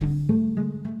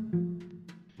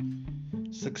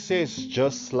Success,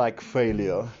 just like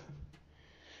failure,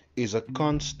 is a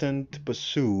constant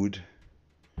pursuit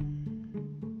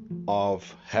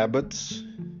of habits,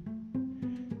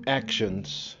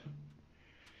 actions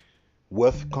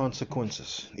with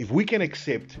consequences. If we can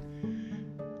accept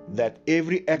that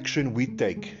every action we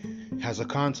take has a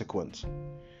consequence,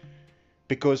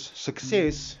 because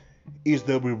success is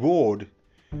the reward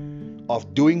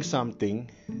of doing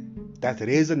something that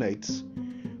resonates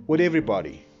with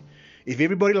everybody. If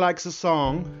everybody likes a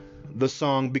song, the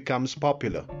song becomes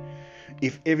popular.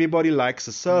 If everybody likes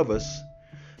a service,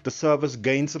 the service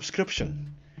gains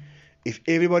subscription. If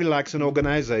everybody likes an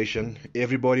organization,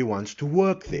 everybody wants to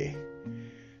work there.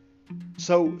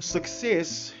 So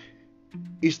success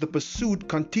is the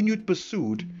continued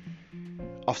pursuit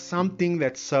of something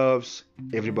that serves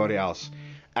everybody else.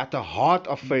 At the heart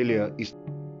of failure is